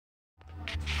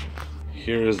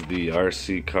Here is the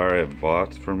RC car I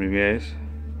bought from you guys.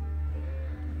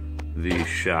 The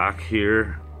shock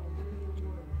here,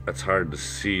 it's hard to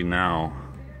see now,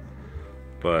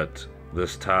 but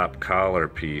this top collar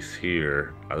piece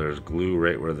here, there's glue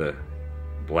right where the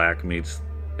black meets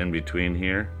in between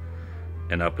here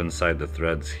and up inside the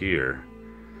threads here.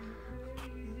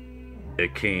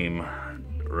 It came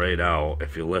right out.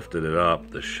 If you lifted it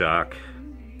up, the shock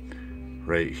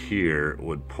right here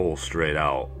would pull straight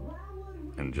out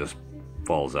and just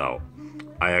falls out.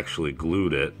 I actually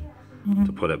glued it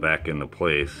to put it back into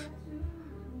place.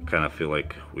 Kind of feel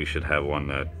like we should have one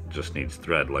that just needs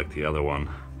thread like the other one.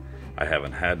 I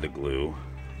haven't had to glue.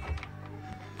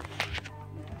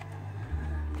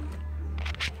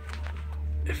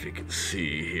 If you can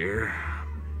see here,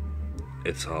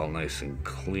 it's all nice and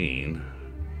clean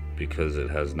because it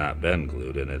has not been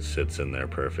glued and it sits in there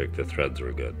perfect. The threads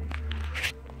were good.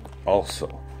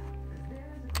 Also,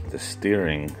 the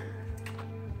steering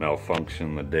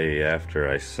malfunctioned the day after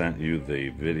I sent you the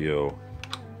video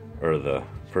or the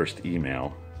first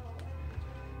email,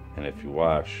 and if you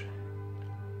watch,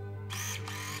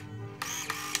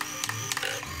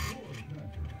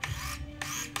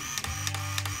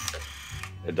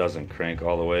 it doesn't crank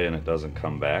all the way and it doesn't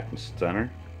come back in center.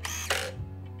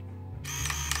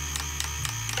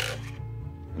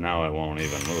 Now it won't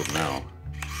even move now.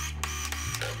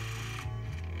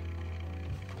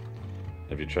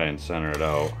 If you try and center it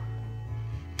out,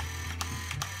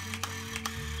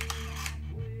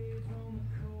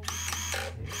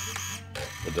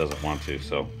 it doesn't want to.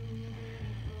 So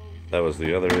that was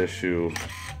the other issue.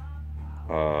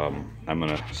 I'm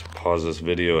gonna pause this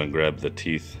video and grab the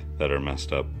teeth that are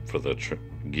messed up for the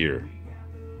gear.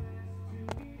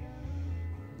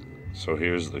 So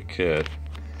here's the kit.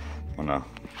 I'm gonna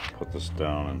put this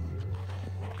down and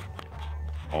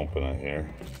open it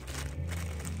here.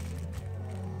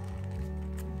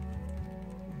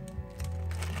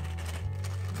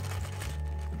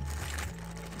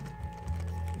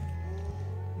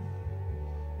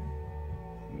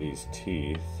 These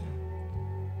teeth,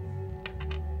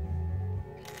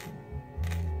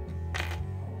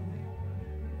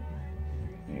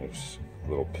 there's a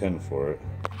little pin for it,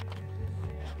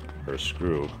 or a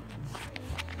screw.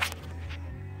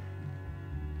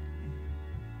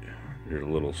 Your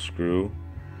little screw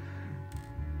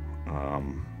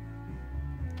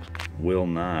will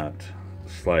not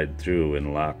slide through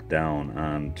and lock down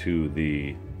onto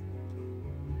the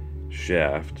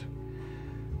shaft.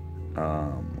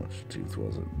 Which tooth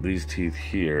was it? These teeth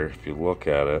here, if you look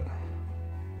at it,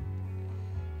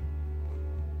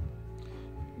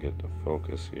 get the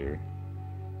focus here.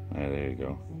 There you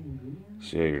go.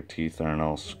 See how your teeth aren't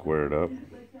all squared up?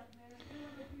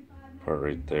 Part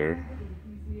right there.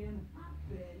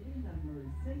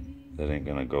 That ain't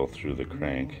gonna go through the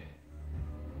crank.